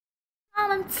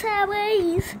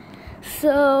commentaries.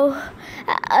 So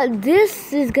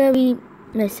this is gonna be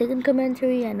my second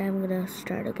commentary, and I'm gonna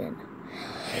start again.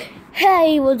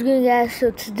 Hey, what's good, guys?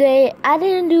 So today I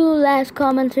didn't do last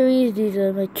commentaries. These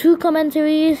are my two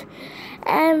commentaries,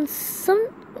 and some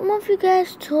of you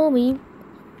guys told me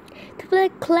to play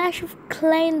Clash of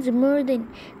Clans more than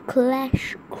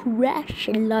Crash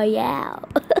Royale.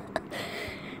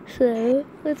 So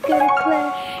let's go to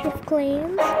Clash of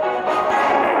Clans,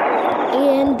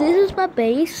 and this is my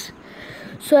base.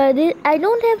 So I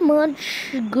don't have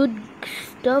much good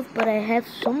stuff, but I have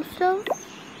some stuff.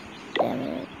 Damn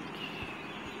it.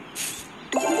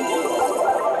 The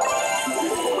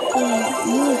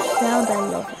new sound, I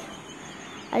love it.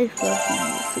 I just love the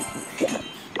music sounds.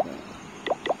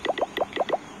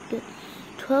 Get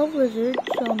 12 lizards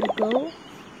on the go.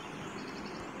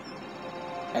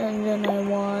 And then I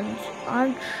want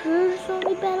archers on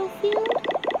the battlefield.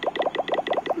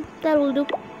 That will do.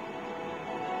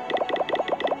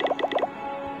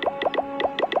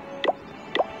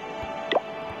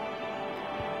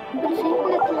 But see,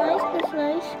 that's nice, that's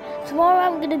nice. Tomorrow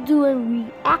I'm gonna do a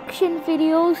reaction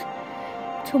videos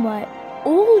to my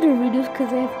older videos,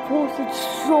 because I have posted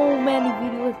so many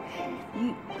videos.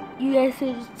 You guys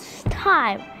said it's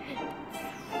time.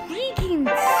 Freaking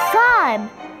time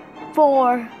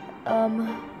for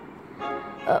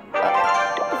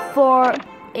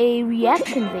a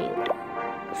reaction video.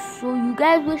 So you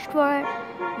guys wished for it.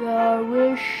 Your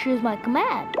wish is my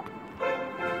command.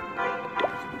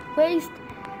 Waste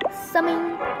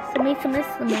summon.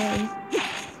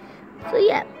 So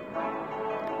yeah,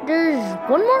 there's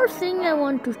one more thing I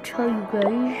want to tell you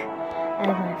guys. I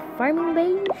have my farming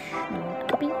base. No,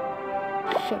 copy.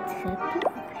 Shit.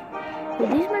 So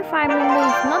this is my farming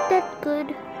base. Not that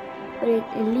good, but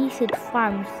at least it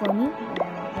farms for me.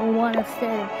 I don't want to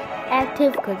stay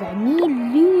active because I need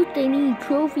loot, I need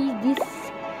trophies. This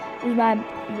is my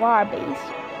war base.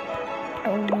 I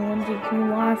don't want to do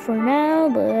war for now,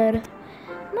 but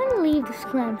I'm gonna leave this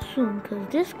clan soon, because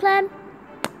this clan,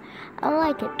 I don't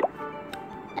like it.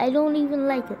 I don't even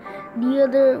like it. The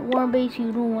other war base,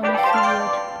 you don't want to see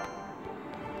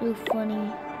it. Real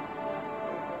funny.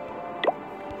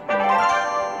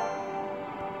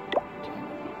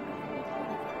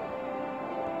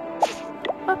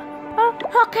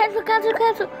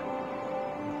 Cancel.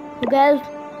 You guys,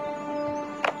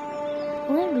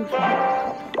 I'm gonna do something.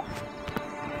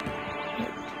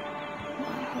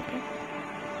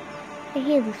 I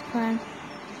hear this plan.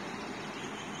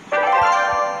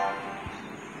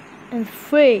 And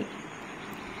 3,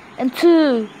 and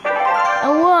 2,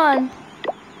 and 1.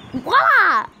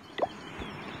 Voila!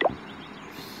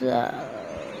 So,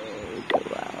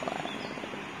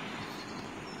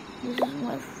 this is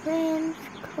my friend's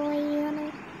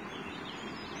clan.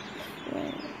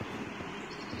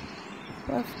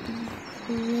 Lefty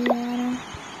clan.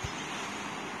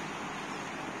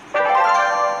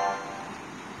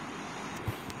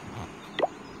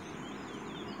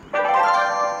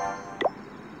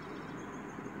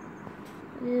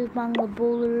 This is Manga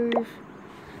Bowlers.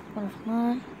 One of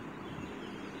mine.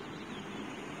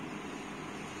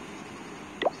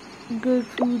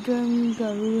 Gertrude Germany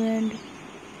got ruined.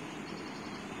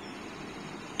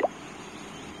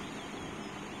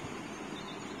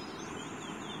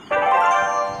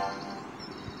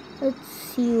 Let's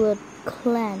see what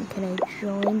clan can I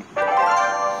join.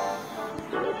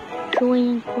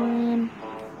 Join clan.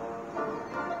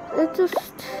 Let's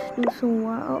just do some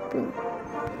war hopping.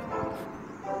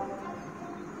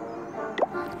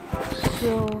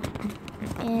 So,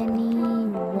 any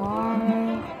war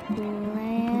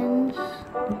plans?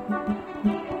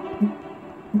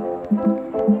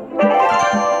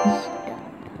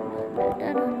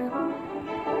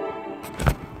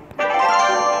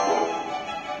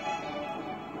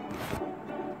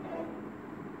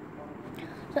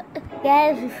 So,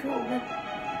 guys,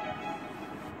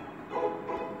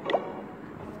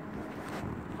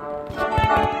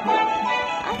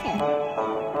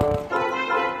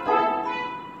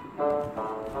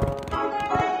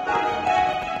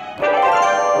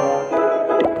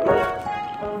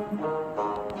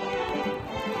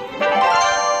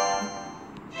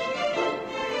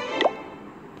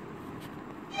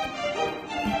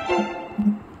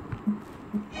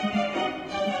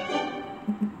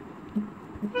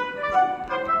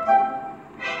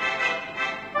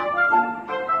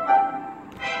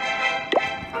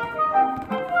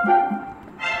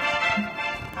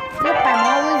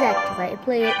 I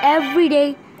play it every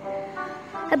day.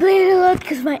 I play it a lot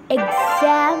because my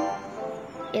exam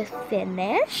is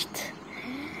finished.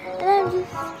 And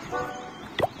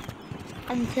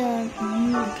I'm just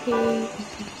until UK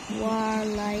War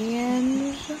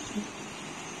Lions.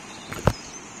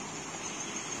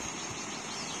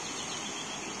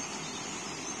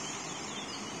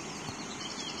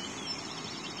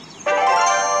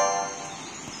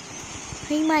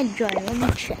 He might join. Let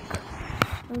me check.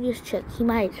 Let me just check. He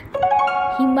might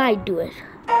do it.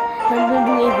 I'm gonna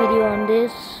do a video on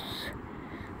this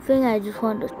thing. I just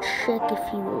want to check if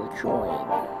he will join.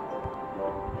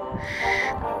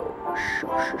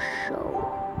 Show.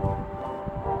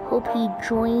 Hope he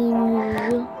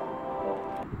joins.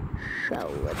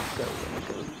 Let's go.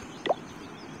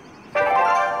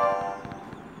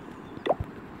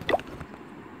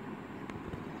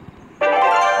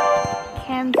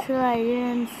 Cancel. I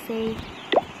didn't say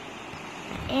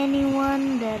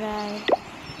anyone that I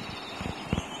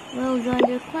will join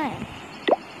their clan.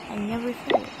 I never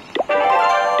said it.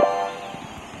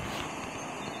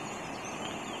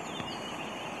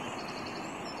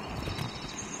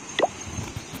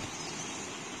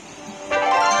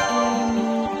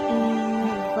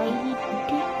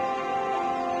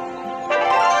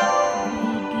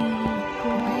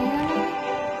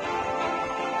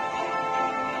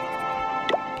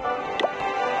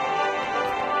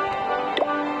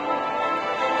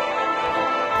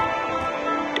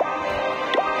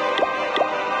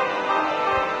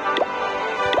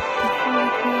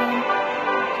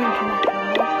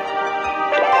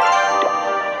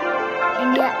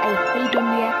 India, I hate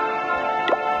India.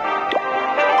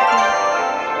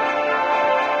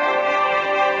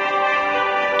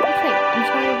 Okay, I'm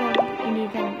sorry about India,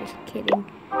 I'm just kidding.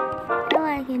 I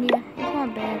like India, it's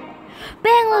not bad.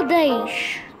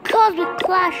 Bangladesh! Cosmic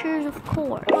Clashers, of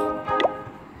course.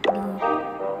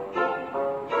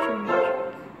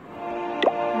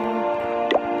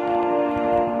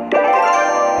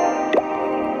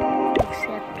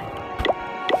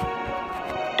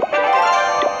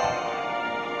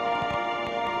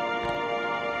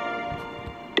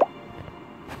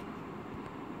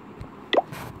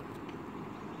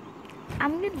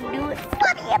 I'm gonna do it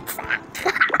funny attack.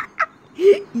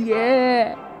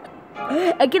 Yeah.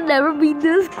 I can never beat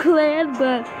this clan,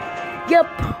 but yep.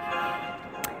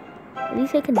 At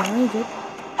least I can manage it.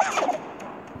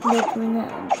 Let's bring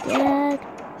out dad.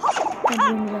 That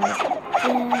brings out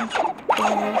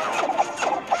dad.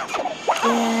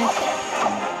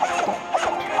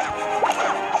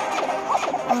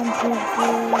 On to the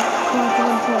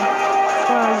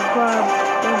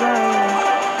barbarian.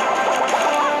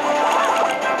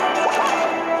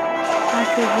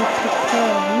 After we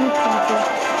prepare new people.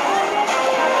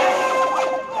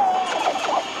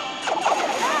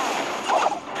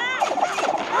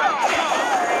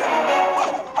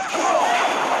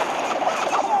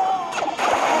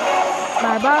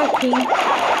 Barbar King.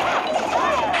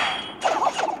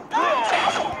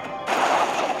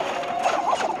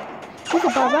 He's a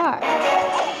barbar.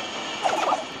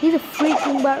 He's a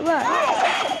freaking barbar.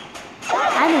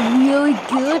 I'm a really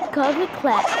good cosmic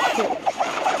clasher.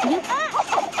 Yep.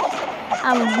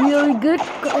 I'm a really good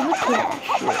cosmic clasher.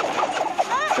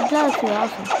 It's actually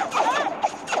awesome.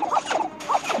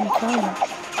 I'm telling you.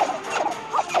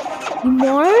 You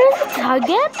more is a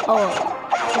target? Oh.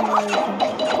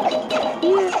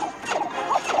 Here.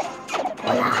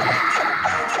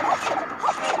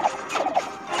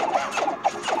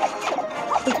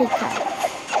 It takes time.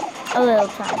 A little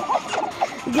time.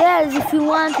 Guys, if you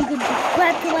want, you can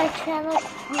subscribe to my channel.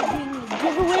 We're doing a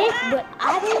giveaway, but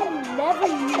I don't never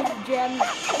use gems. I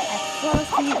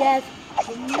promise you guys.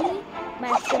 For me,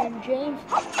 my friend James,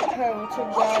 what's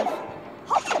up, guys?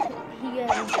 He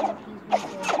hasn't thought he's been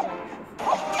doing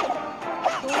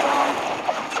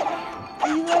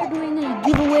we are doing a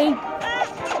giveaway.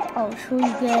 I'll show you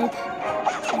guys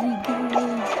the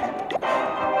giveaway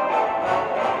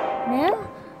now.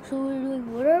 So we're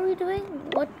doing, what are we doing?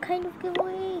 What kind of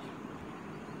giveaway?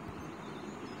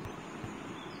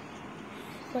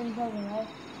 40,000, right?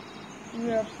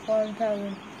 We are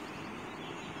 40,000.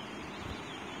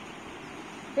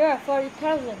 Yeah,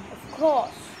 40,000, of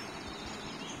course.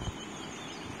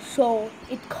 So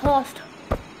it cost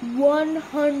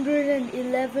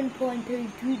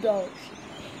 $111.32.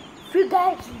 If you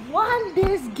guys want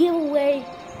this giveaway,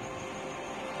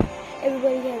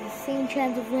 everybody has the same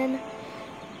chance of win.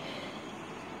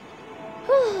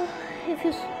 If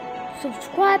you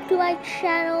subscribe to my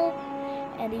channel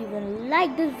and even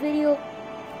like this video,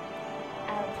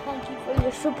 I'll thank you for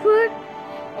your support,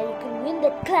 and you can win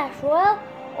the Clash Royale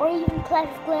or even Clash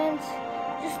of Clans.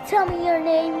 Just tell me your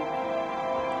name.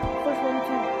 First one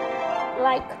to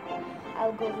like,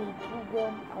 I'll go to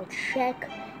Google, I'll check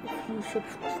if you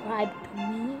subscribe to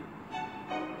me.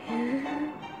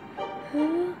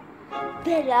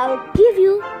 Then I'll give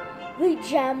you Wait,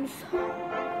 gems. Oh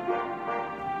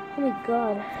my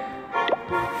god.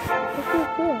 That's so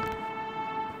cool.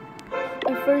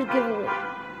 Our first giveaway.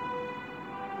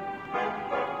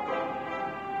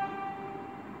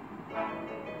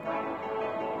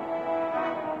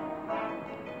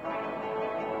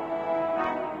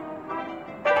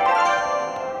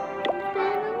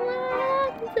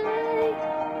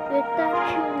 Without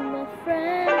you, my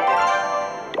friend,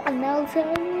 and I'll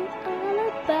tell you all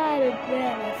about it when I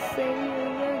say you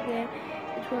again.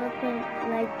 It's one of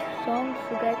my songs,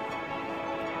 so guys,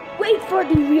 wait for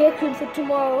the reaction for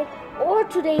tomorrow or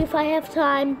today if I have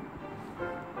time.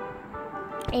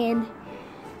 And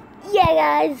yeah,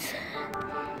 guys.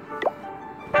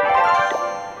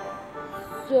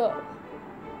 So,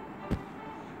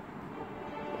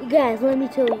 guys, let me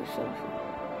tell you something.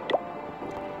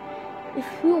 If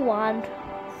you want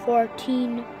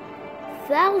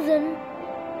 14,000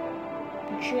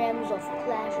 gems of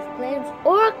Clash of Clans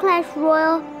or Clash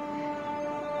Royale,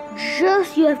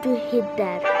 just you have to hit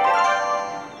that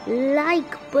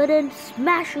like button,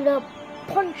 smash it up,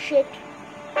 punch it,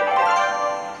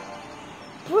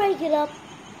 break it up,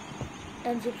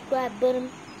 and subscribe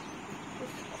button.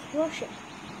 Just crush it.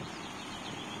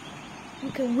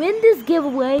 You can win this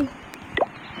giveaway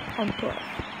on Plus.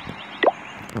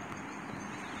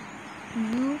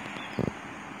 You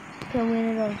can win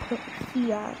it on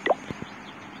CR.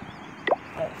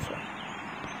 Also,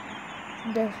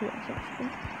 that's what I'm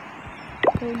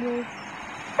saying.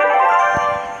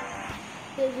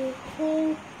 There's a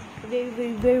whole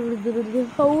very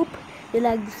hope you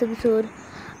like this episode.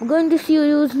 I'm going to see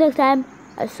you next time.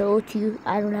 I salute you.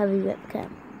 I don't have a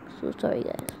webcam, so sorry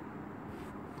guys.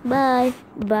 Bye.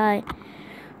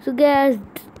 So guys,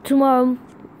 tomorrow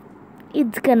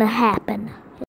it's gonna happen.